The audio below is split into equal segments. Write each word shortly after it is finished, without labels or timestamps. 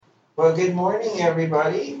Well, good morning,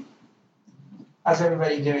 everybody. How's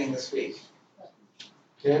everybody doing this week?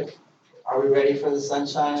 Good? Are we ready for the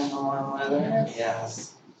sunshine and the warm weather?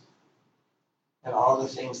 Yes. And all the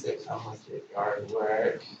things that come with it, yard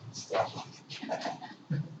work, stuff like that.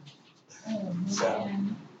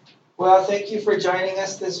 Well, thank you for joining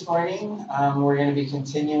us this morning. We're going to be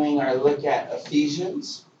continuing our look at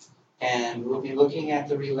Ephesians, and we'll be looking at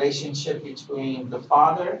the relationship between the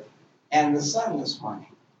Father and the Son this morning.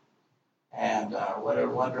 And what a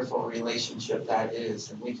wonderful relationship that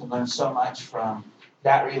is. And we can learn so much from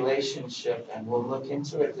that relationship. And we'll look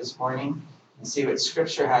into it this morning and see what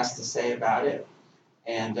Scripture has to say about it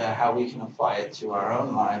and how we can apply it to our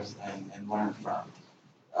own lives and learn from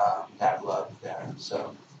that love there.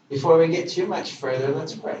 So before we get too much further,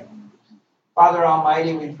 let's pray. Father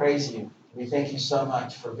Almighty, we praise you. We thank you so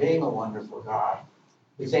much for being a wonderful God.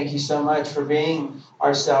 We thank you so much for being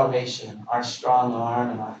our salvation, our strong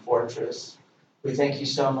arm, and our fortress. We thank you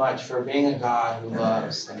so much for being a God who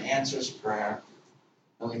loves and answers prayer.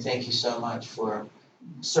 And we thank you so much for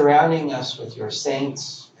surrounding us with your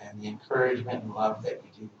saints and the encouragement and love that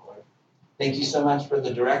you do, Lord. Thank you so much for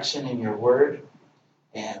the direction in your word.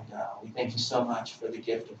 And we thank you so much for the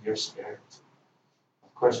gift of your Spirit.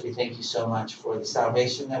 Of course, we thank you so much for the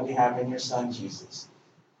salvation that we have in your Son, Jesus.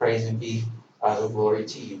 Praise and be the glory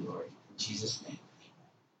to you, Lord. In Jesus' name.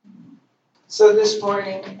 So this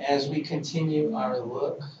morning, as we continue our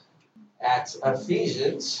look at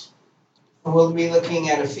Ephesians, we'll be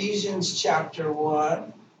looking at Ephesians chapter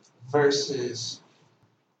 1, verses,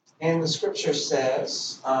 and the scripture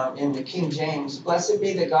says in the King James, "Blessed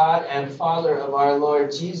be the God and Father of our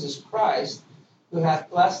Lord Jesus Christ, who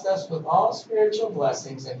hath blessed us with all spiritual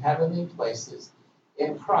blessings in heavenly places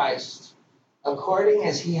in Christ, according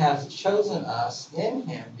as he hath chosen us in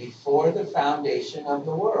him before the foundation of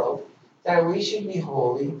the world, that we should be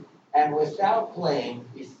holy and without blame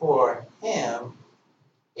before him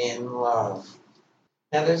in love."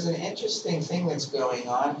 Now there's an interesting thing that's going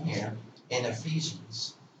on here in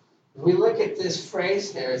Ephesians. If we look at this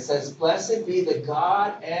phrase here, it says, "Blessed be the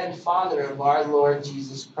God and Father of our Lord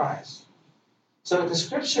Jesus Christ." So what the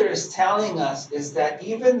scripture is telling us is that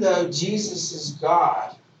even though Jesus is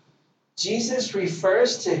God, Jesus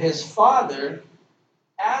refers to his Father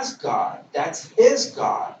as God. That's his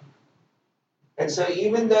God. And so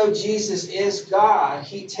even though Jesus is God,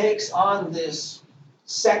 he takes on this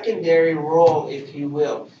secondary role, if you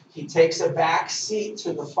will. He takes a back seat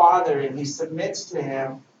to the Father and he submits to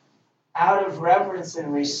him out of reverence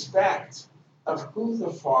and respect of who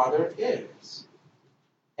the Father is.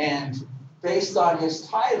 And based on his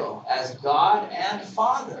title as God and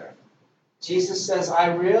Father, Jesus says,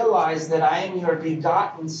 "I realize that I am your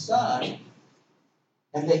begotten Son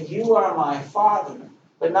and that you are my Father.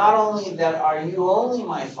 But not only that are you only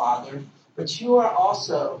my Father, but you are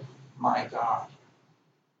also my God."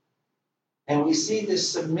 And we see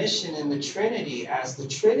this submission in the Trinity as the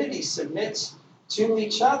Trinity submits to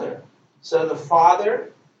each other. So the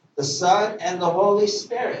Father, the Son, and the Holy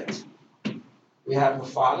Spirit. We have the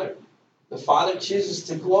Father. The Father chooses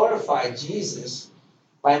to glorify Jesus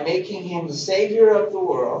by making him the Savior of the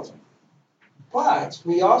world. But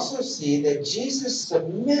we also see that Jesus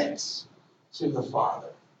submits to the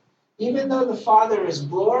Father. Even though the Father is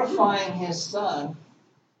glorifying his Son,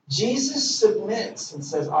 Jesus submits and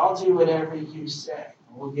says, "I'll do whatever you say."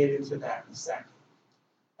 And we'll get into that in a second.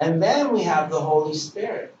 And then we have the Holy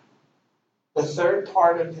Spirit, the third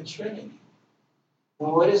part of the Trinity.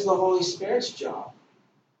 And what is the Holy Spirit's job?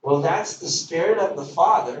 Well, that's the Spirit of the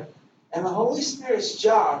Father. And the Holy Spirit's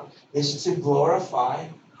job is to glorify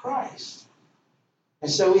Christ.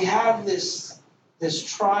 And so we have this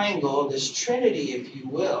triangle, this Trinity, if you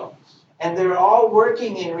will. And they're all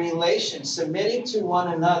working in relation, submitting to one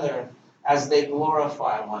another as they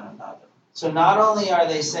glorify one another. So not only are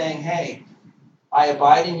they saying, "Hey, I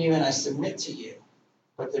abide in you and I submit to you,"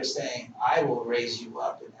 but they're saying, "I will raise you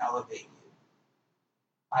up and elevate you.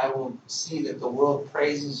 I will see that the world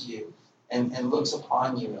praises you and looks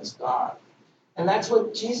upon you as God." And that's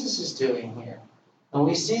what Jesus is doing here. And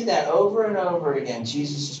we see that over and over again.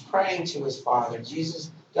 Jesus is praying to his Father. Jesus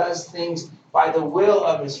does things by the will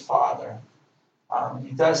of his Father.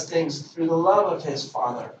 He does things through the love of his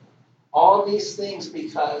Father. All these things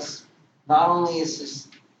because not only is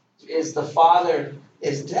the Father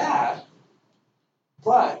his dad,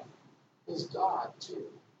 but is God too.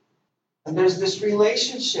 And there's this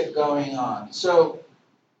relationship going on. So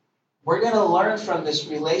we're going to learn from this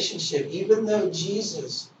relationship, even though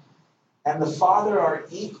Jesus and the Father are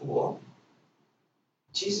equal,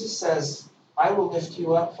 Jesus says, "I will lift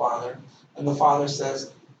you up, Father." And the Father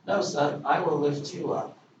says, "No, Son, I will lift you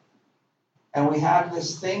up." And we have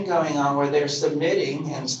this thing going on where they're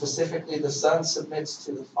submitting, and specifically the Son submits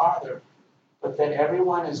to the Father, but then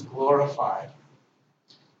everyone is glorified.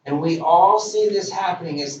 And we all see this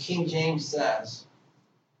happening, as King James says,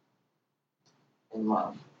 in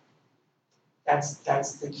love.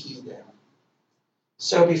 That's the key there.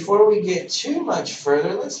 So before we get too much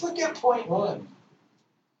further, let's look at point one.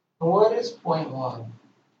 What is point one?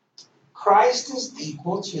 Christ is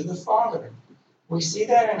equal to the Father. We see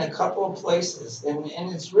that in a couple of places, and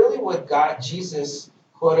it's really what got Jesus,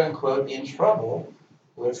 quote unquote, in trouble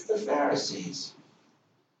with the Pharisees.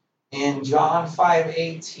 In John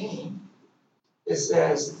 5:18, it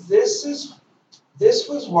says, this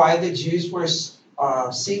was why the Jews were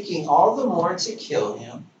seeking all the more to kill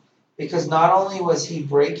him, because not only was he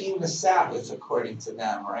breaking the Sabbath, according to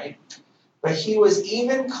them, right? But he was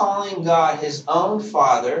even calling God his own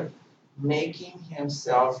Father, making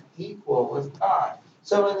himself equal with God.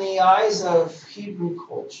 So in the eyes of Hebrew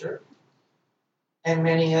culture and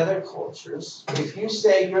many other cultures, if you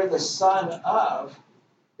say you're the son of,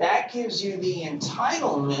 that gives you the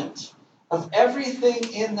entitlement of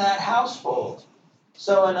everything in that household.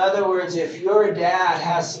 So in other words, if your dad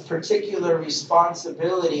has a particular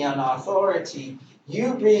responsibility and authority,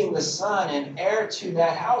 you being the son and heir to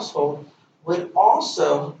that household would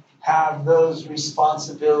also have those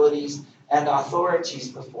responsibilities and authorities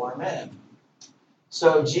before men.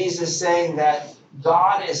 So Jesus saying that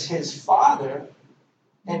God is his Father,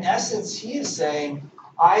 in essence, he is saying,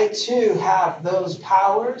 I too have those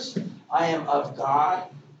powers. I am of God.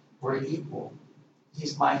 We're equal.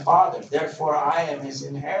 He's my Father. Therefore, I am his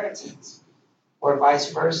inheritance, or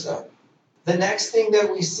vice versa. The next thing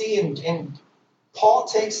that we see, and Paul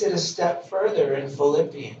takes it a step further in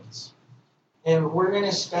Philippians. And we're going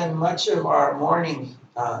to spend much of our morning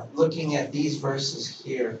looking at these verses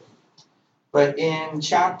here. But in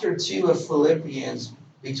chapter 2 of Philippians,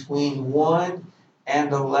 between 1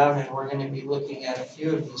 and 11, we're going to be looking at a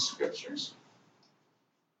few of these scriptures.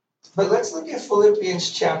 But let's look at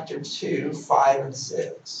Philippians chapter 2, 5 and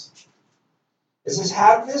 6. It says,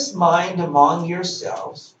 have this mind among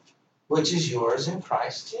yourselves, which is yours in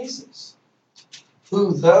Christ Jesus,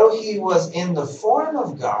 who, though he was in the form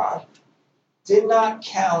of God, did not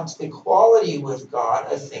count equality with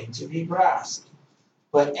God a thing to be grasped,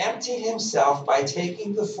 but emptied himself by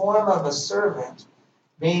taking the form of a servant,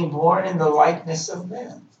 being born in the likeness of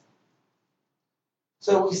men.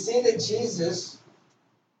 So we see that Jesus,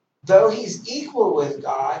 though he's equal with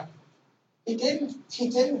God, he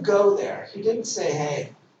didn't go there. He didn't say,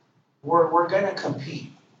 hey, we're going to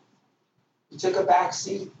compete. He took a back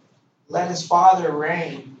seat, let his Father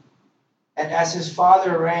reign. And as his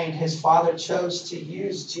Father reigned, his Father chose to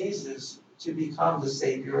use Jesus to become the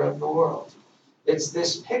Savior of the world. It's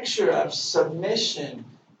this picture of submission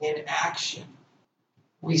in action.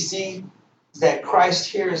 We see that Christ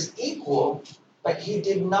here is equal, but he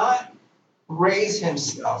did not raise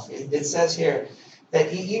himself. It says here that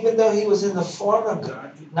he, even though he was in the form of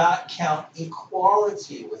God, did not count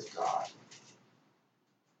equality with God.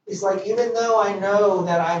 He's like, even though I know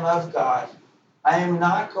that I'm of God, I am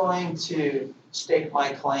not going to stake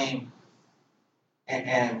my claim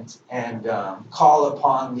and call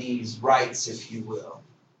upon these rights, if you will.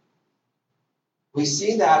 We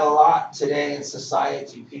see that a lot today in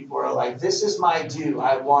society. People are like, this is my due.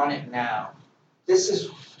 I want it now. This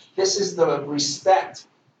is the respect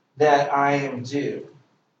that I am due.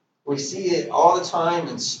 We see it all the time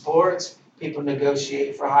in sports. People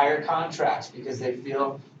negotiate for higher contracts because they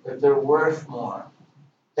feel that they're worth more.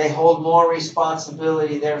 They hold more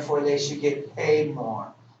responsibility, therefore they should get paid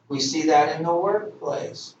more. We see that in the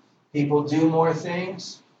workplace. People do more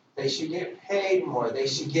things, they should get paid more. They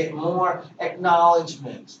should get more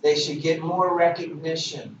acknowledgement. They should get more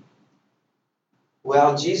recognition.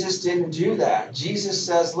 Well, Jesus didn't do that. Jesus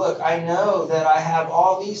says, look, I know that I have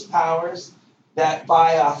all these powers, that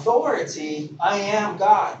by authority I am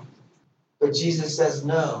God. But Jesus says,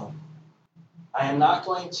 no, I am not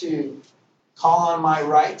going to call on my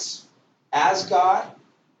rights as God.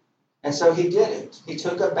 And so he did it. He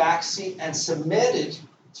took a back seat and submitted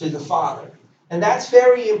to the Father. And that's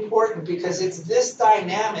very important because it's this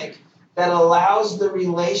dynamic that allows the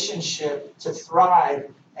relationship to thrive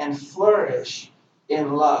and flourish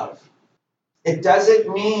in love. It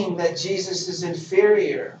doesn't mean that Jesus is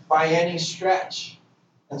inferior by any stretch.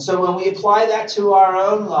 And so when we apply that to our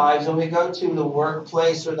own lives, when we go to the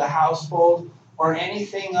workplace or the household or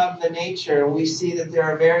anything of the nature, we see that there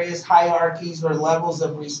are various hierarchies or levels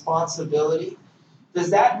of responsibility.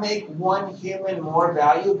 Does that make one human more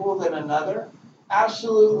valuable than another?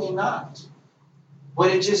 Absolutely not.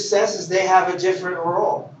 What it just says is they have a different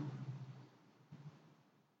role.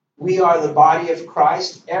 we are the body of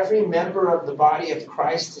Christ. Every member of the body of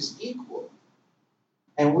Christ is equal.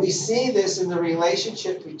 And we see this in the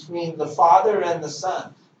relationship between the Father and the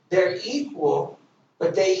Son. They're equal,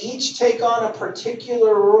 but they each take on a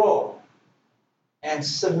particular role and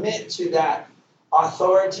submit to that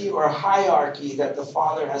authority or hierarchy that the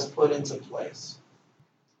Father has put into place.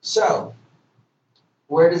 So,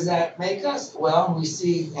 where does that make us? Well, we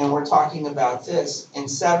see, and we're talking about this in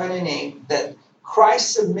 7 and 8, that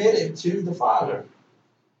Christ submitted to the Father.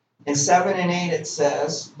 In 7 and 8 it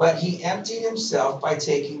says, "But he emptied himself by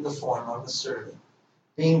taking the form of a servant.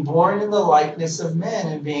 Being born in the likeness of men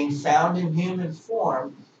and being found in human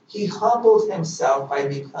form, he humbled himself by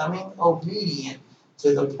becoming obedient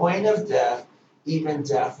to the point of death, even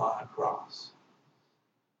death on a cross."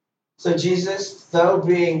 So Jesus, though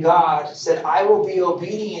being God, said, "I will be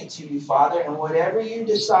obedient to you, Father, and whatever you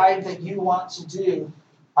decide that you want to do,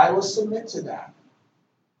 I will submit to that."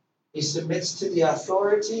 He submits to the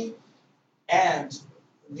authority and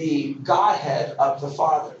the Godhead of the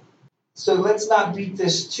Father. So let's not beat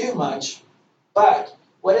this too much, but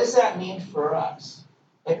what does that mean for us?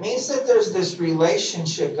 It means that there's this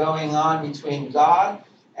relationship going on between God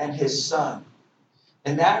and his Son.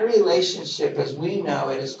 And that relationship, as we know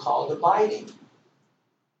it, is called abiding.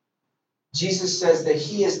 Jesus says that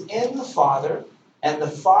he is in the Father and the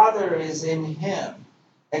Father is in him.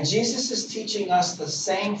 And Jesus is teaching us the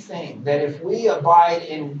same thing, that if we abide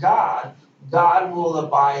in God, God will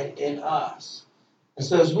abide in us. And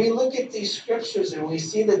so as we look at these scriptures and we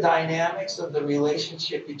see the dynamics of the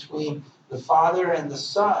relationship between the Father and the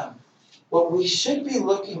Son, what we should be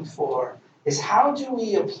looking for is how do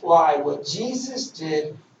we apply what Jesus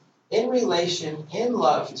did in relation, in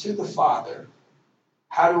love to the Father?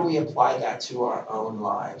 How do we apply that to our own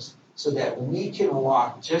lives so that we can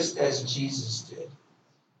walk just as Jesus did?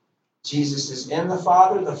 Jesus is in the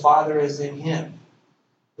Father is in him.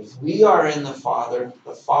 If we are in the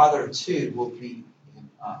Father too will be in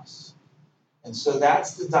us. And so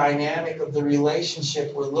that's the dynamic of the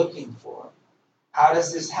relationship we're looking for. How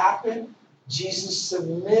does this happen? Jesus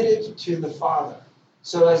submitted to the Father.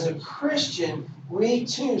 So as a Christian, we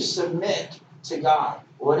too submit to God.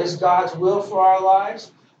 What is God's will for our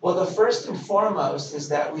lives? Well, the first and foremost is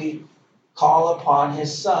that we call upon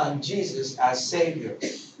his Son, Jesus, as Savior.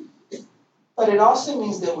 But it also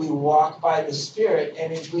means that we walk by the Spirit,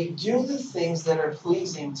 and if we do the things that are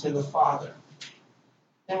pleasing to the Father.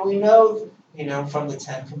 And we know, from the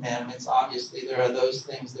 10 Commandments, obviously there are those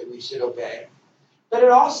things that we should obey. But it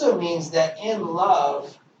also means that in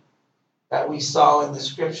love, that we saw in the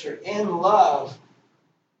scripture, in love,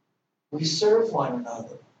 we serve one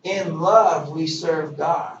another. In love, we serve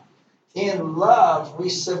God. In love, we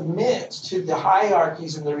submit to the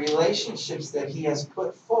hierarchies and the relationships that he has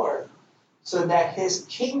put forth so that his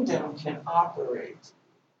kingdom can operate.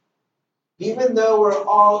 Even though we're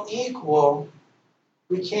all equal,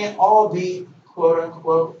 we can't all be, quote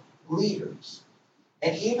unquote, leaders.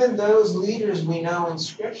 And even those leaders we know in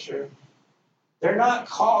Scripture, they're not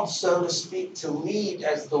called, so to speak, to lead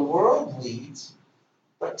as the world leads,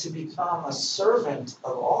 but to become a servant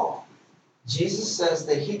of all. Jesus says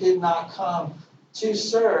that he did not come to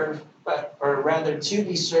serve, or rather to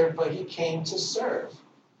be served, but he came to serve,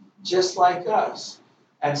 just like us.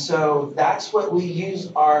 And so that's what we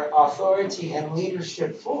use our authority and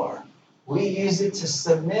leadership for. We use it to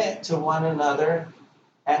submit to one another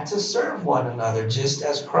and to serve one another, just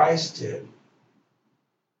as Christ did.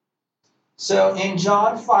 So in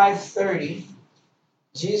John 5:30,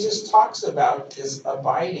 Jesus talks about this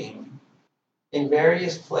abiding in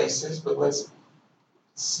various places, but let's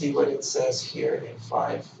see what it says here in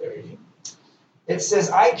 5:30. It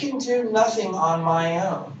says, "I can do nothing on my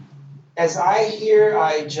own. As I hear,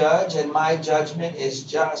 I judge, and my judgment is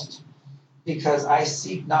just, because I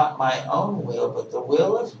seek not my own will, but the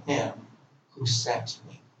will of him who sent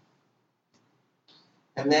me."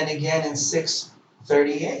 And then again in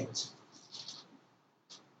 6:38,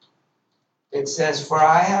 it says, "For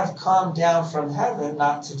I have come down from heaven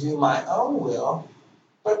not to do my own will,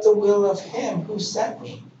 but the will of him who sent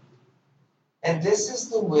me. And this is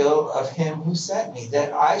the will of him who sent me,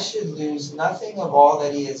 that I should lose nothing of all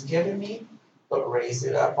that he has given me, but raise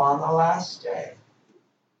it up on the last day.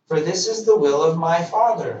 For this is the will of my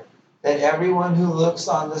Father, that everyone who looks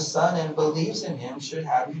on the Son and believes in him should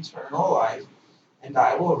have eternal life, and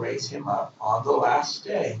I will raise him up on the last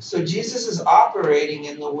day." So Jesus is operating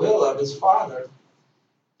in the will of his Father.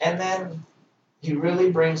 And then he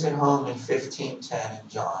really brings it home in 15:10 in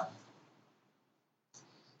John.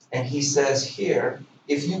 And he says here,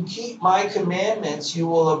 "If you keep my commandments, you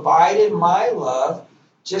will abide in my love,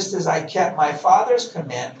 just as I kept my Father's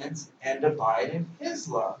commandments and abide in his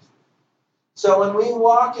love. So when we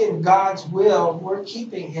walk in God's will, we're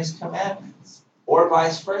keeping his commandments. Or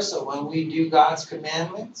vice versa, when we do God's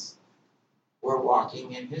commandments, we're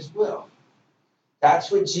walking in his will.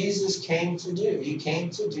 That's what Jesus came to do. He came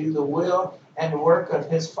to do the will and work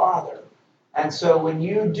of his Father. And so when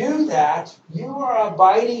you do that, you are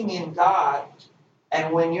abiding in God.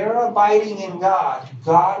 And when you're abiding in God,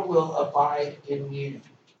 God will abide in you.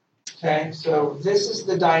 Okay, so this is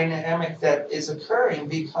the dynamic that is occurring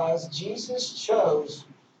because Jesus chose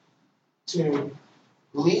to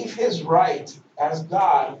leave his right as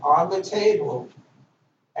God on the table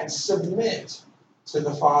and submit to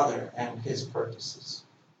the Father and his purposes.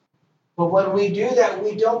 But when we do that,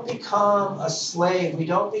 we don't become a slave. We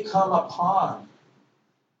don't become a pawn.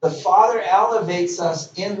 The Father elevates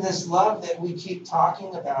us in this love that we keep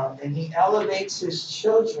talking about, and he elevates his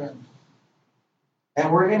children.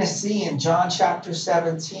 And we're going to see in John chapter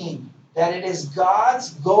 17 that it is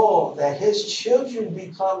God's goal that his children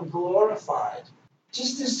become glorified,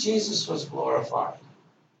 just as Jesus was glorified.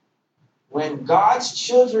 When God's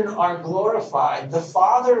children are glorified, the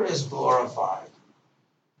Father is glorified.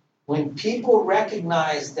 When people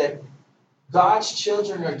recognize that God's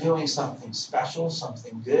children are doing something special,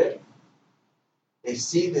 something good, they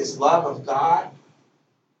see this love of God.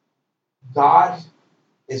 God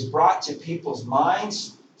is brought to people's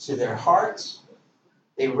minds, to their hearts.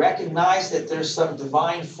 They recognize that there's some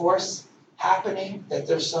divine force happening, that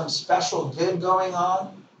there's some special good going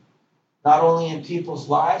on, not only in people's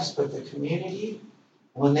lives, but the community.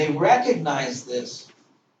 When they recognize this,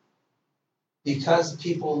 because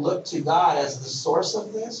people look to God as the source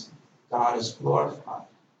of this, God is glorified.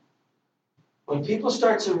 When people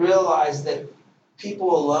start to realize that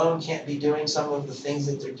people alone can't be doing some of the things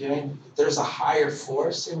that they're doing, that there's a higher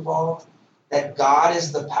force involved, that God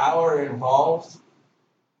is the power involved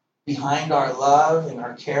behind our love and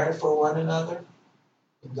our care for one another,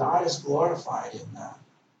 and God is glorified in that.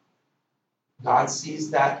 God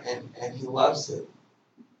sees that and he loves it.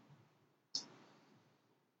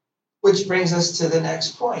 Which brings us to the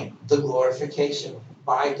next point, the glorification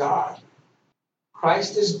by God.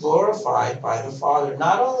 Christ is glorified by the Father.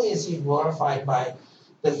 Not only is he glorified by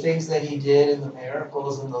the things that he did and the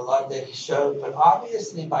miracles and the love that he showed, but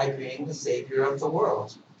obviously by being the Savior of the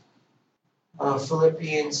world.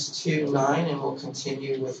 Philippians 2:9, and we'll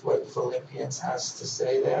continue with what Philippians has to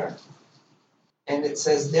say there. And it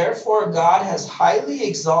says, therefore God has highly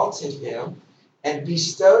exalted him and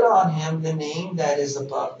bestowed on him the name that is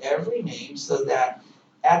above every name, so that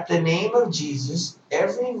at the name of Jesus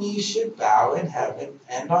every knee should bow in heaven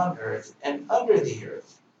and on earth and under the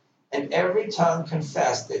earth, and every tongue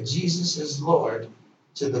confess that Jesus is Lord,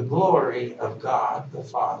 to the glory of God the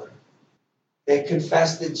Father. They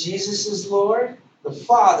confess that Jesus is Lord, the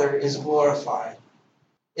Father is glorified.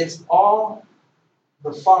 It's all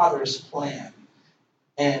the Father's plan.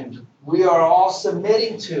 And we are all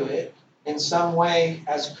submitting to it in some way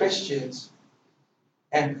as Christians.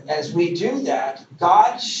 And as we do that,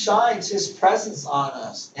 God shines his presence on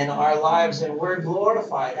us in our lives, and we're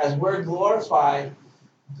glorified. As we're glorified,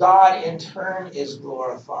 God in turn is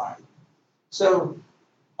glorified. So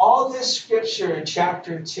all this scripture in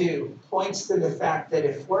chapter 2 points to the fact that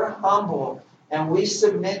if we're humble and we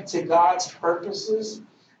submit to God's purposes,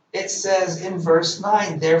 it says in verse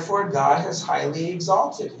 9, therefore God has highly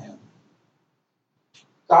exalted him.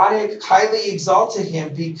 God had highly exalted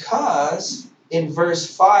him because in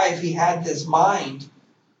verse 5 he had this mind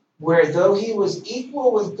where though he was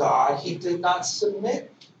equal with God, he did not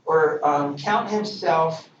submit or count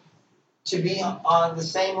himself to be on the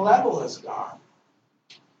same level as God.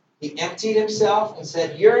 He emptied himself and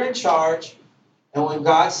said, you're in charge. And when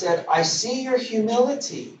God said, I see your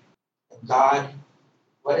humility, and God,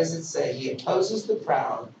 what does it say? He opposes the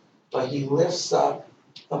proud, but he lifts up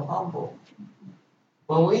the humble.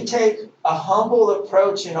 When we take a humble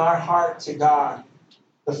approach in our heart to God,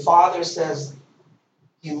 the Father says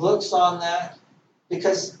he looks on that,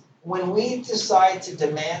 because when we decide to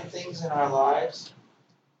demand things in our lives,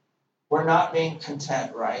 we're not being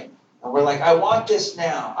content, right? And we're like, I want this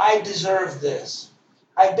now. I deserve this.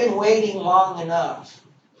 I've been waiting long enough.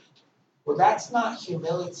 Well, that's not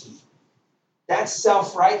humility. That's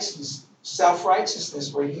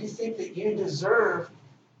self-righteousness, where you think that you deserve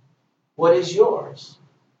what is yours.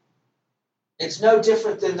 It's no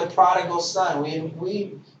different than the prodigal son.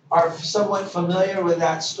 We are somewhat familiar with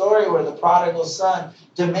that story where the prodigal son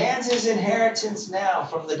demands his inheritance now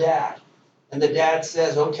from the dad. And the dad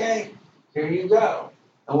says, okay, here you go.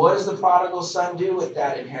 And what does the prodigal son do with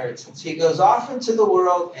that inheritance? He goes off into the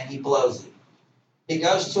world and he blows it. He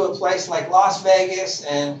goes to a place like Las Vegas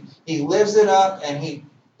and he lives it up, and he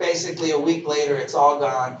basically a week later it's all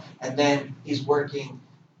gone, and then he's working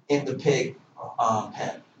in the pig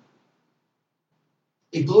pen.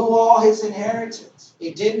 He blew all his inheritance.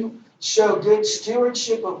 He didn't show good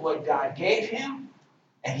stewardship of what God gave him,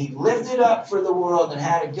 and he lived it up for the world and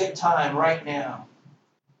had a good time right now.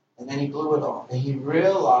 And then he blew it all. And he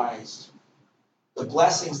realized the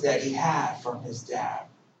blessings that he had from his dad,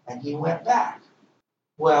 and he went back.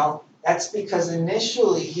 Well, that's because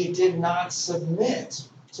initially he did not submit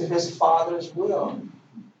to his Father's will.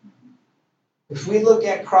 If we look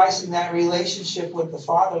at Christ in that relationship with the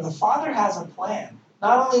Father has a plan.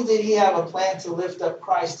 Not only did he have a plan to lift up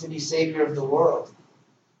Christ to be Savior of the world,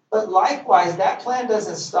 but likewise, that plan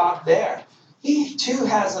doesn't stop there. He too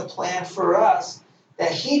has a plan for us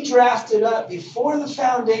that he drafted up before the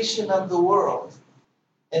foundation of the world.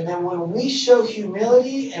 And then when we show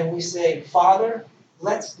humility and we say, Father,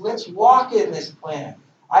 let's walk in this plan.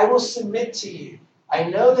 I will submit to you. I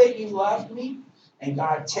know that you love me. And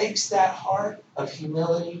God takes that heart of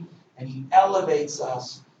humility and he elevates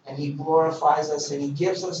us and he glorifies us and he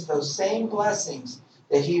gives us those same blessings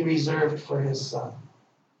that he reserved for his Son.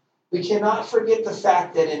 We cannot forget the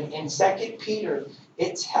fact that in 2 Peter,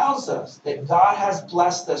 it tells us that God has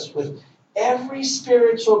blessed us with every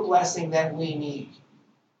spiritual blessing that we need.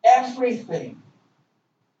 Everything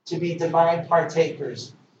to be divine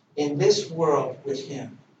partakers in this world with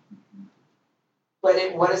him.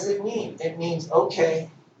 But what does it mean? It means, okay,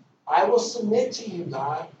 I will submit to you,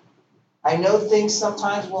 God. I know things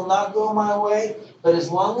sometimes will not go my way, but as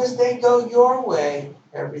long as they go your way,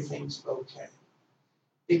 everything's okay.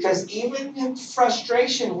 Because even in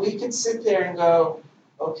frustration, we could sit there and go,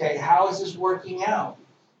 okay, how is this working out?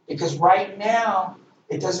 Because right now,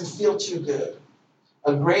 it doesn't feel too good.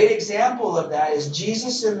 A great example of that is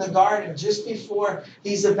Jesus in the garden just before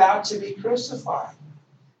he's about to be crucified.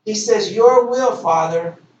 He says, your will,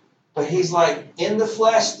 Father. But he's like, in the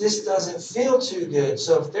flesh, this doesn't feel too good.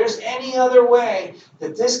 So if there's any other way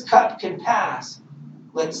that this cup can pass,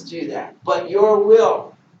 let's do that. But your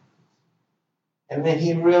will. And then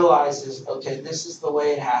he realizes, okay, this is the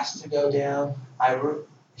way it has to go down.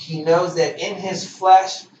 He knows that in his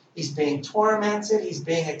flesh, he's being tormented. He's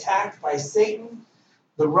being attacked by Satan.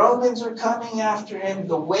 The Romans are coming after him.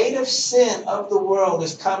 The weight of sin of the world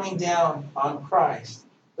is coming down on Christ.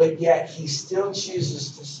 But yet he still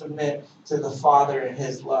chooses to submit to the Father in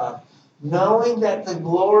his love, knowing that the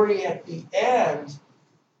glory at the end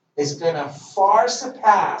is going to far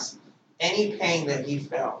surpass any pain that he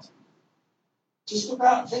felt.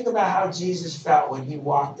 Think about how Jesus felt when he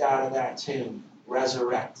walked out of that tomb,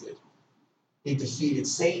 resurrected. He defeated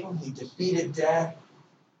Satan, he defeated death,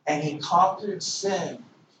 and he conquered sin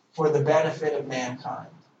for the benefit of mankind.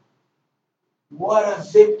 What a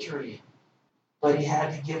victory! But he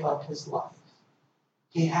had to give up his life.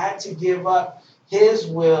 He had to give up his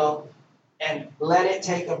will and let it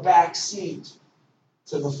take a back seat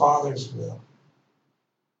to the Father's will.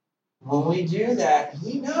 When we do that,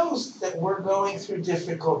 he knows that we're going through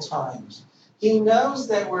difficult times. He knows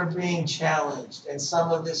that we're being challenged, and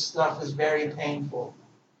some of this stuff is very painful.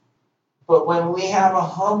 But when we have a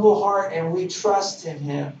humble heart and we trust in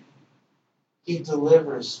him, he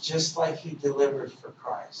delivers just like he delivered for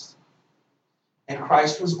Christ. And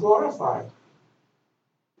Christ was glorified.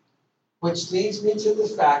 Which leads me to the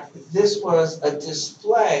fact that this was a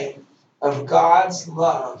display of God's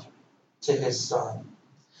love to his Son.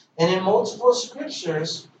 And in multiple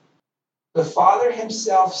scriptures, the Father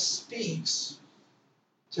himself speaks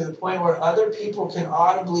to the point where other people can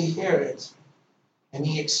audibly hear it, and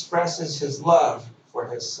he expresses his love for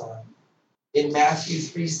his Son. In Matthew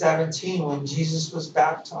 3:17, when Jesus was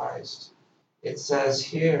baptized, it says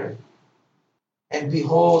here, and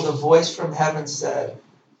behold, a voice from heaven said,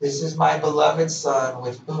 this is my beloved Son,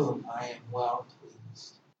 with whom I am well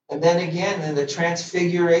pleased. And then again, in the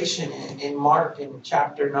transfiguration in Mark, in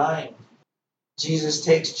chapter 9, Jesus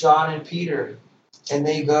takes John and Peter, and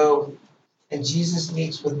they go, and Jesus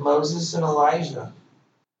meets with Moses and Elijah.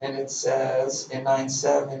 And it says in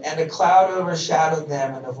 9:7, and a cloud overshadowed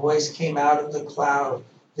them, and a voice came out of the cloud,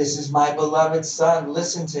 this is my beloved Son,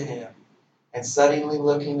 listen to him. And suddenly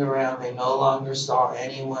looking around, they no longer saw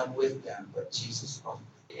anyone with them but Jesus only.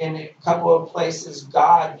 In a couple of places,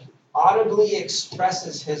 God audibly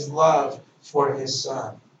expresses his love for his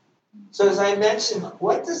Son. So as I mentioned,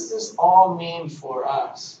 what does this all mean for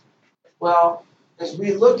us? Well, as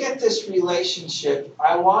we look at this relationship,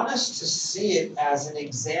 I want us to see it as an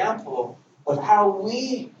example of how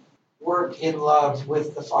we work in love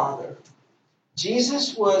with the Father.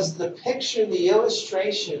 Jesus was the picture, the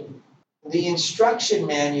illustration the instruction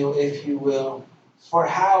manual, if you will, for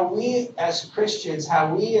how we as Christians,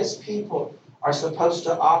 how we as people are supposed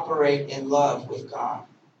to operate in love with God,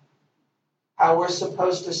 how we're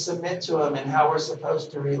supposed to submit to Him, and how we're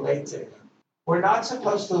supposed to relate to Him. We're not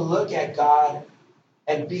supposed to look at God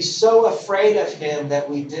and be so afraid of Him that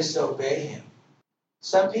we disobey Him.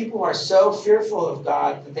 Some people are so fearful of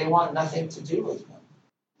God that they want nothing to do with Him.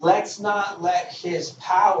 Let's not let His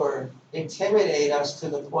power intimidate us to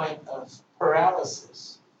the point of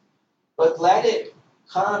paralysis, but let it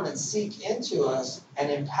come and seek into us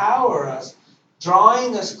and empower us,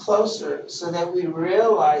 drawing us closer so that we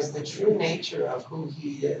realize the true nature of who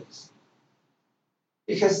He is.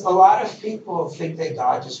 Because a lot of people think that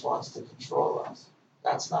God just wants to control us.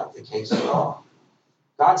 That's not the case at all.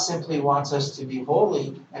 God simply wants us to be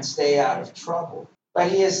holy and stay out of trouble.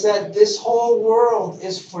 But He has said this whole world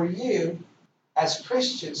is for you as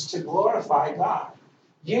Christians to glorify God.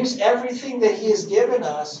 Use everything that He has given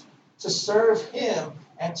us to serve Him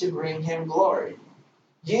and to bring Him glory.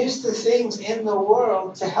 Use the things in the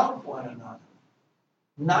world to help one another,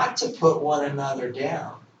 not to put one another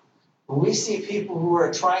down. When we see people who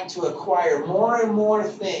are trying to acquire more and more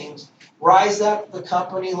things, rise up the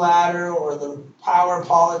company ladder or the power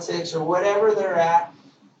politics or whatever they're at,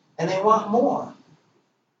 and they want more.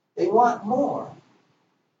 They want more.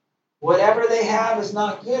 Whatever they have is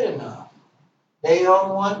not good enough. They own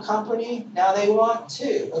one company, now they want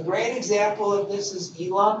two. A great example of this is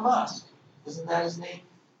Elon Musk. Isn't that his name?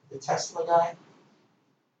 The Tesla guy?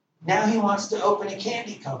 Now he wants to open a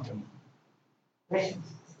candy company. Right?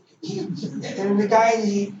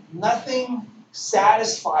 Nothing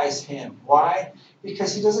satisfies him. Why?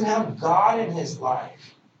 Because he doesn't have God in his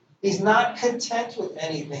life. He's not content with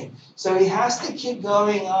anything. So he has to keep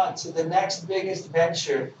going on to the next biggest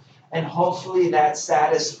venture, and hopefully that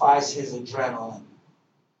satisfies his adrenaline.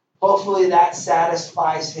 Hopefully that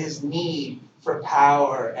satisfies his need for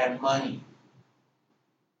power and money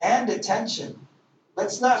and attention.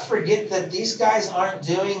 Let's not forget that these guys aren't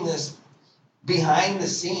doing this behind the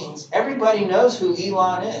scenes. Everybody knows who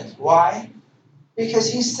Elon is. Why?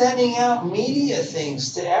 Because he's sending out media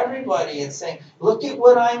things to everybody and saying, look at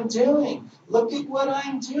what I'm doing. Look at what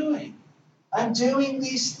I'm doing. I'm doing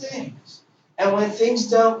these things. And when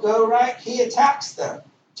things don't go right, he attacks them.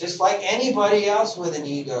 Just like anybody else with an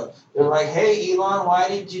ego. They're like, hey, Elon, why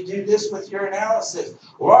did you do this with your analysis?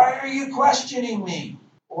 Why are you questioning me?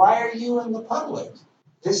 Why are you in the public?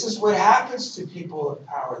 This is what happens to people of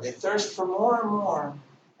power. They thirst for more and more,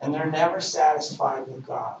 and they're never satisfied with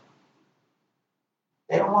God.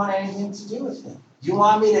 They don't want anything to do with Him. You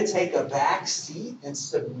want me to take a back seat and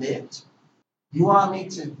submit? You want me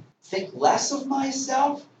to think less of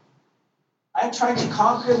myself? I'm trying to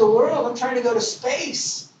conquer the world. I'm trying to go to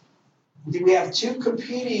space. We have two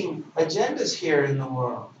competing agendas here in the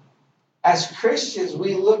world. As Christians,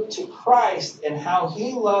 we look to Christ and how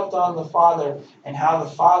He loved on the Father and how the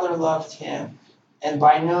Father loved Him. And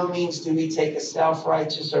by no means do we take a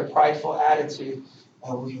self-righteous or prideful attitude.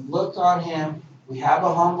 And we look on Him, we have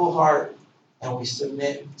a humble heart, and we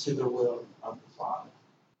submit to the will of the Father.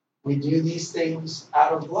 We do these things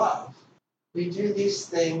out of love. We do these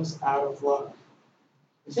things out of love.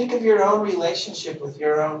 Think of your own relationship with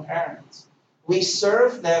your own parents. We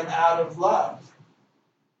serve them out of love.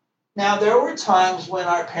 Now, there were times when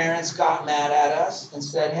our parents got mad at us and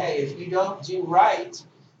said, hey, if you don't do right,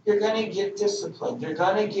 you're going to get disciplined. You're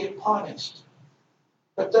going to get punished.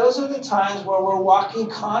 But those are the times where we're walking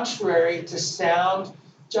contrary to sound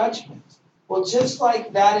judgment. Well, just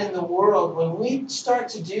like that in the world, when we start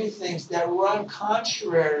to do things that run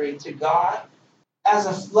contrary to God, as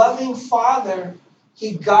a loving Father,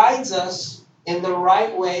 He guides us in the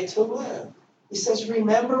right way to live. He says,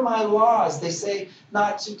 remember my laws. They say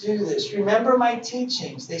not to do this. Remember my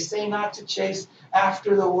teachings. They say not to chase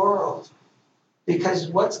after the world. Because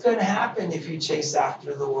what's going to happen if you chase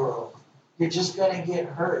after the world? You're just going to get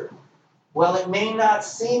hurt. Well, it may not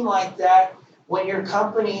seem like that when your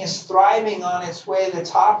company is thriving on its way to the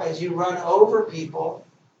top as you run over people.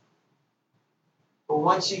 But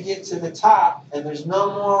once you get to the top and there's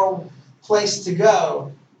no more place to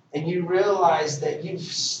go, and you realize that you've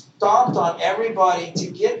stomped on everybody to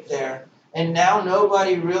get there, and now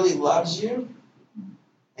nobody really loves you,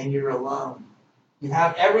 and you're alone. You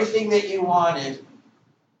have everything that you wanted,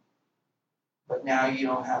 but now you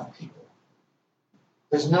don't have people.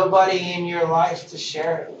 There's nobody in your life to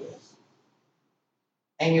share it with.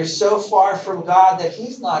 And you're so far from God that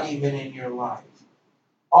He's not even in your life.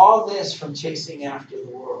 All this from chasing after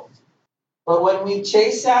the world. But when we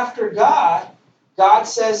chase after God, God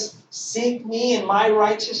says, seek me and my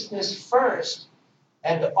righteousness first,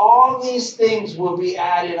 and all these things will be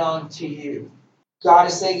added on to you. God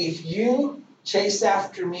is saying, if you chase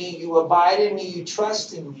after me, you abide in me, you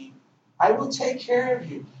trust in me, I will take care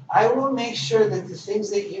of you. I will make sure that the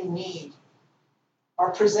things that you need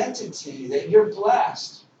are presented to you, that you're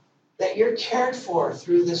blessed, that you're cared for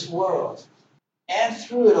through this world. And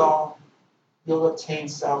through it all, you'll obtain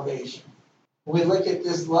salvation. We look at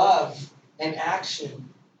this love in action.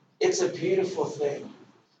 It's a beautiful thing.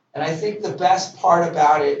 And I think the best part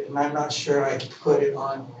about it, and I'm not sure I put it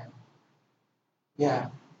on here. Yeah.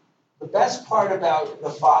 The best part about the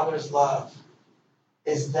Father's love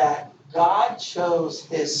is that God chose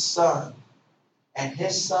his Son, and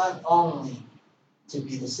his Son only, to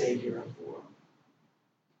be the Savior of the world.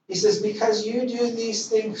 He says, because you do these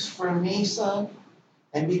things for me, Son,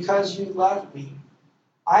 and because you love me,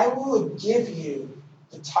 I will give you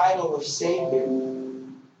the title of Savior.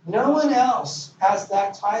 No one else has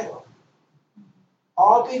that title.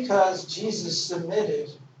 All because Jesus submitted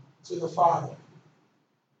to the Father.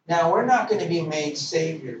 Now, we're not going to be made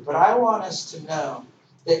Savior, but I want us to know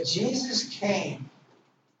that Jesus came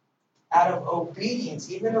out of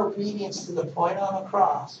obedience, even obedience to the point on the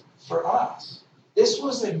cross, for us. This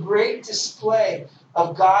was a great display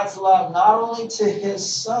of God's love, not only to his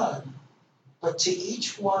Son, but to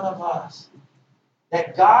each one of us.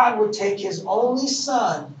 That God would take his only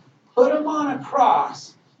Son, put him on a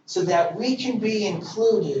cross, so that we can be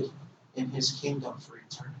included in his kingdom for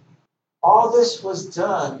eternity. All this was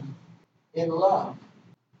done in love.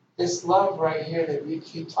 This love right here that we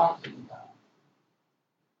keep talking about.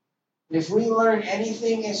 If we learn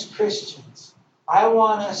anything as Christians, I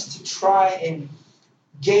want us to try and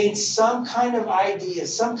gain some kind of idea,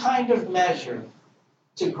 some kind of measure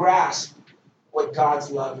to grasp what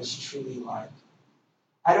God's love is truly like.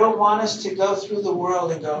 I don't want us to go through the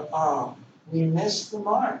world and go, oh, we missed the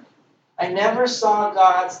mark. I never saw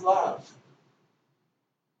God's love.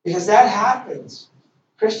 Because that happens.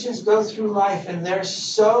 Christians go through life and they're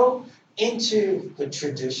so into the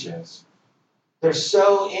traditions. They're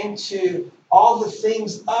so into all the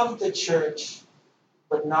things of the church,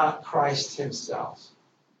 but not Christ himself.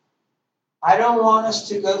 I don't want us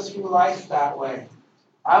to go through life that way.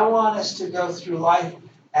 I want us to go through life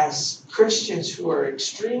as Christians who are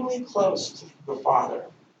extremely close to the Father.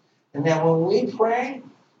 And then when we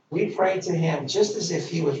pray to him just as if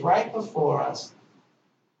he was right before us.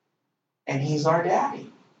 And he's our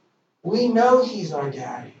daddy. We know he's our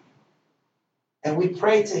daddy. And we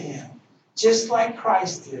pray to him just like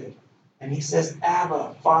Christ did. And he says,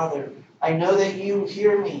 Abba, Father, I know that you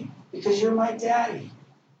hear me because you're my daddy.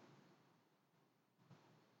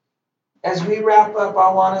 As we wrap up,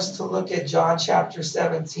 I want us to look at John chapter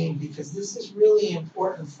 17 because this is really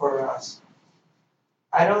important for us.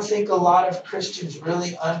 I don't think a lot of Christians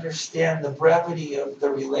really understand the brevity of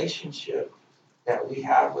the relationship that we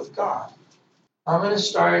have with God. I'm going to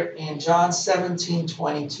start in John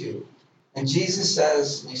 17:22. And Jesus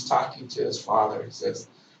says, and he's talking to his Father, he says,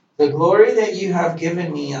 the glory that you have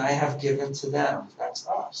given me, I have given to them. That's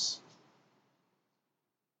us.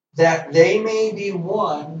 That they may be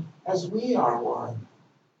one as we are one.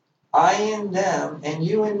 I in them and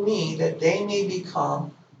you in me, that they may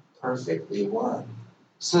become perfectly one.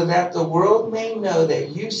 So that the world may know that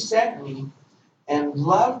you sent me and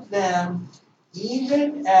loved them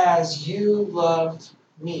even as you loved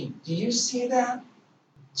me. Do you see that?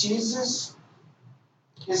 Jesus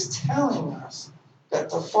is telling us that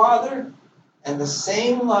the Father and the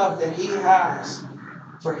same love that he has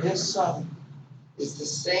for his Son is the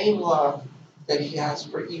same love that he has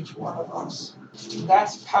for each one of us.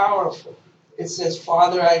 That's powerful. It says,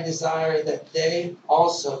 Father, I desire that they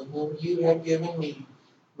also, whom you have given me,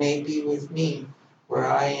 may be with me where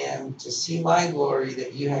I am, to see my glory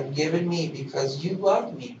that you have given me because you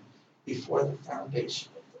loved me before the foundation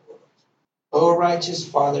of the world. O righteous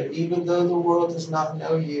Father, even though the world does not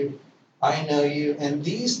know you, I know you, and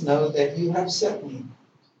these know that you have sent me.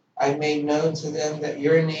 I made known to them that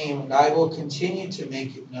your name, and I will continue to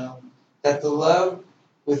make it known, that the love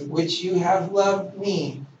with which you have loved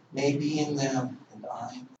me may be in them and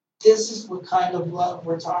I. This is what kind of love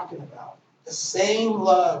we're talking about. The same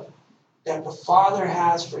love that the Father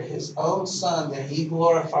has for his own Son that he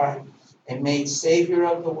glorified and made Savior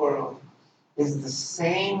of the world is the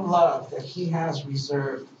same love that he has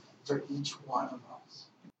reserved for each one of us.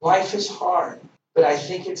 Life is hard, but I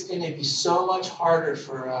think it's going to be so much harder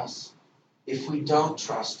for us if we don't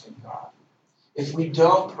trust in God, if we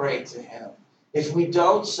don't pray to him, if we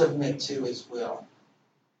don't submit to his will.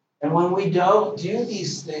 And when we don't do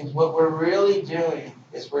these things, what we're really doing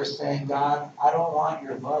is we're saying, God, I don't want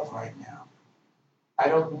your love right now. I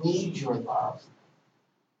don't need your love.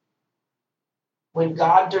 When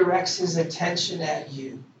God directs his attention at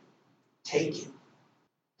you, take it.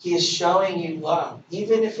 He is showing you love,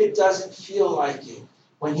 even if it doesn't feel like it.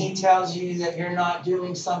 When he tells you that you're not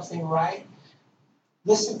doing something right,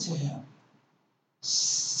 listen to him.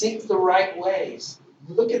 Seek the right ways.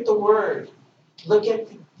 Look at the word. Look at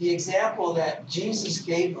the example that Jesus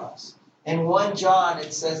gave us. In 1 John,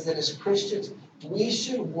 it says that as Christians, we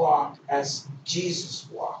should walk as Jesus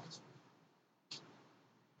walked.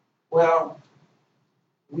 Well,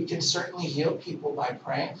 we can certainly heal people by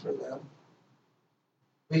praying for them.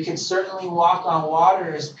 We can certainly walk on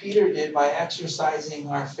water as Peter did by exercising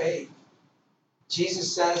our faith.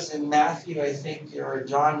 Jesus says in Matthew, I think, or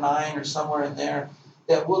John 9 or somewhere in there,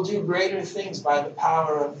 that we'll do greater things by the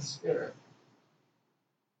power of the Spirit.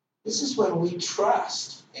 This is when we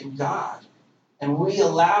trust in God and we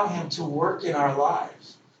allow him to work in our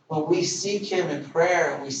lives. When we seek him in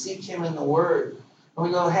prayer and we seek him in the word, and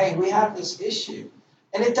we go, hey, we have this issue.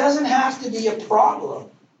 And it doesn't have to be a problem.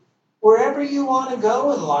 Wherever you want to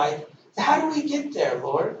go in life, how do we get there,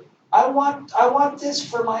 Lord? I want this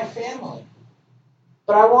for my family.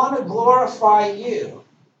 But I want to glorify you.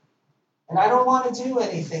 And I don't want to do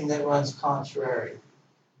anything that runs contrary.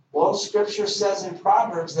 Well, Scripture says in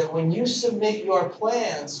Proverbs that when you submit your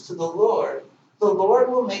plans to the Lord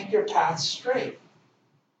will make your path straight.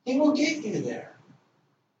 He will get you there.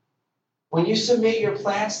 When you submit your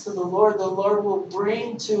plans to the Lord will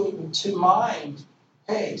bring to mind,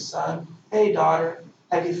 hey, son, hey, daughter,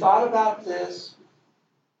 have you thought about this?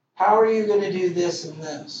 How are you going to do this and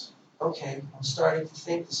this? Okay, I'm starting to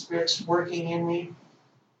think the Spirit's working in me.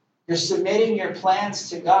 You're submitting your plans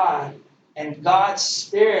to God, and God's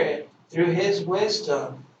Spirit, through his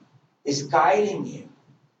wisdom, is guiding you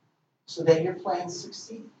so that your plans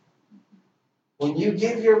succeed. When you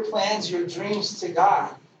give your plans, your dreams to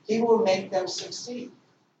God, he will make them succeed.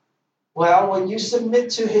 Well, when you submit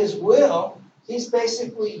to his will, he's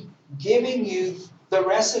basically giving you the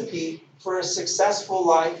recipe for a successful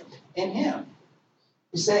life in him.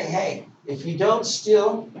 He's saying, hey, if you don't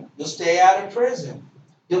steal, you'll stay out of prison.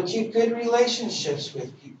 You'll keep good relationships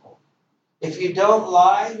with people. If you don't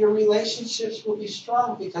lie, your relationships will be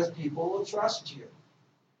strong because people will trust you.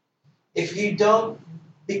 If you don't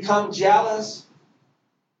become jealous,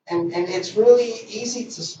 and it's really easy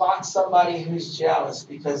to spot somebody who's jealous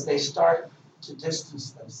because they start to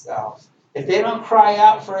distance themselves. If they don't cry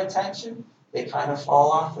out for attention, they kind of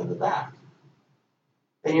fall off in the back.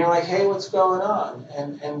 And you're like, hey, what's going on?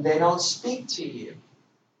 And they don't speak to you.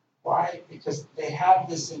 Why? Because they have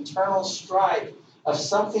this internal strife of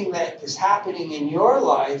something that is happening in your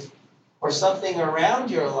life or something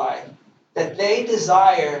around your life that they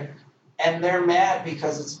desire, and they're mad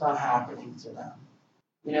because it's not happening to them.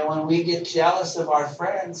 You know, when we get jealous of our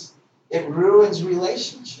friends, it ruins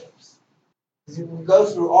relationships. We go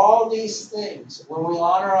through all these things. When we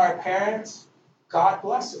honor our parents, God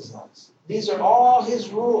blesses us. These are all his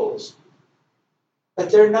rules.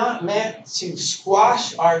 But they're not meant to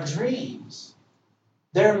squash our dreams.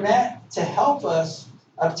 They're meant to help us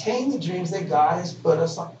obtain the dreams that God has put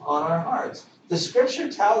us on our hearts. The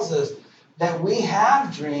scripture tells us that we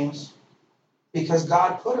have dreams because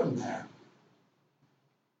God put them there.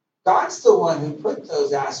 God's the one who put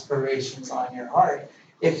those aspirations on your heart.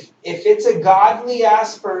 If it's a godly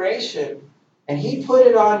aspiration and he put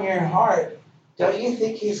it on your heart, don't you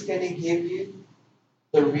think he's going to give you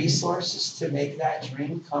the resources to make that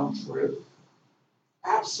dream come true?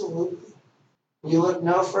 Absolutely. We look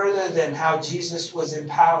no further than how Jesus was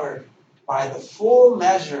empowered by the full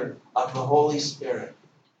measure of the Holy Spirit.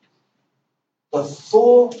 The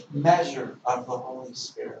full measure of the Holy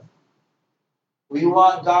Spirit. We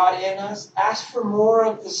want God in us. Ask for more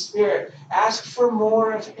of the Spirit. Ask for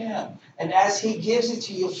more of him. And as he gives it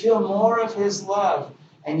to you, you'll feel more of his love.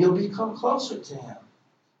 And you'll become closer to him.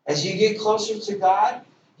 As you get closer to God,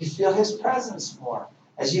 you feel his presence more.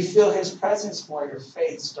 As you feel his presence more, your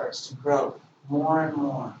faith starts to grow more and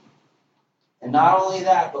more. And not only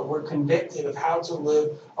that, but we're convicted of how to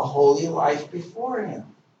live a holy life before him.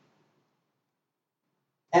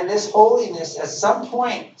 And this holiness at some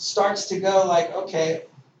point starts to go like, okay,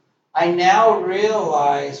 I now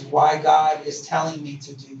realize why God is telling me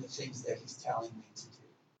to do the things that he's telling me to do.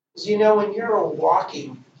 Because you know, when you're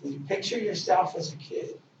walking, you picture yourself as a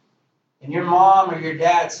kid, and your mom or your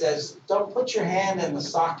dad says, don't put your hand in the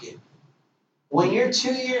socket. When you're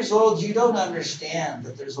 2 years old, you don't understand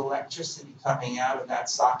that there's electricity coming out of that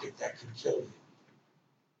socket that could kill you.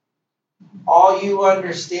 All you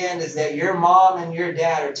understand is that your mom and your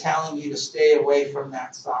dad are telling you to stay away from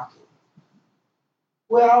that socket.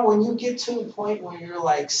 Well, when you get to a point where you're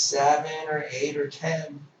like 7 or 8 or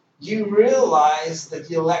 10, you realize that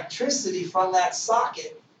the electricity from that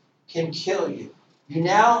socket can kill you. You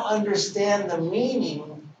now understand the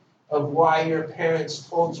meaning of why your parents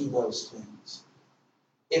told you those things.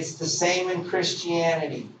 It's the same in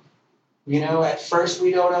Christianity. At first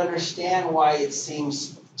we don't understand why it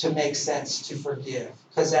seems to make sense to forgive.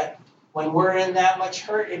 Because when we're in that much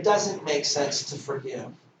hurt, it doesn't make sense to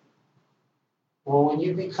forgive. Well, when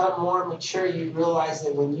you become more mature, you realize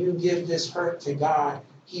that when you give this hurt to God,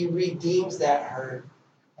 He redeems that hurt,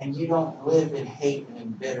 and you don't live in hate and in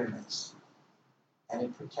bitterness. And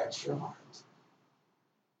it protects your heart.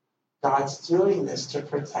 God's doing this to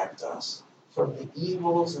protect us from the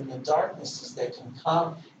evils and the darknesses that can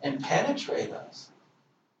come and penetrate us.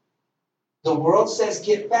 The world says,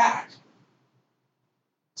 get back.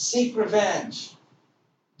 Seek revenge.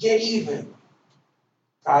 Get even.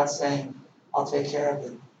 God's saying, I'll take care of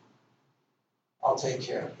it. I'll take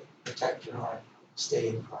care of it. Protect your heart. Stay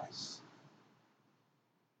in Christ.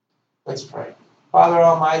 Let's pray. Father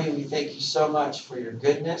Almighty, we thank you so much for your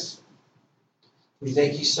goodness. We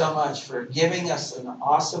thank you so much for giving us an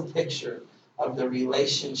awesome picture of the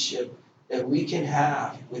relationship that we can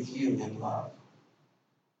have with you in love.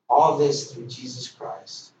 All this through Jesus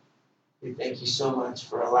Christ. We thank you so much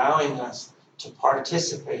for allowing us to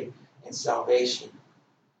participate in salvation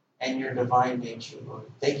and your divine nature, Lord.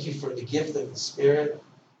 Thank you for the gift of the Spirit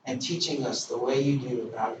and teaching us the way you do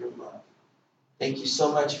about your love. Thank you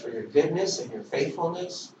so much for your goodness and your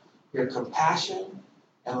faithfulness, your compassion.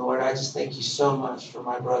 And Lord, I just thank you so much for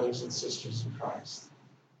my brothers and sisters in Christ.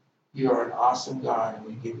 You are an awesome God, and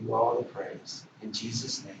we give you all the praise. In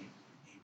Jesus' name.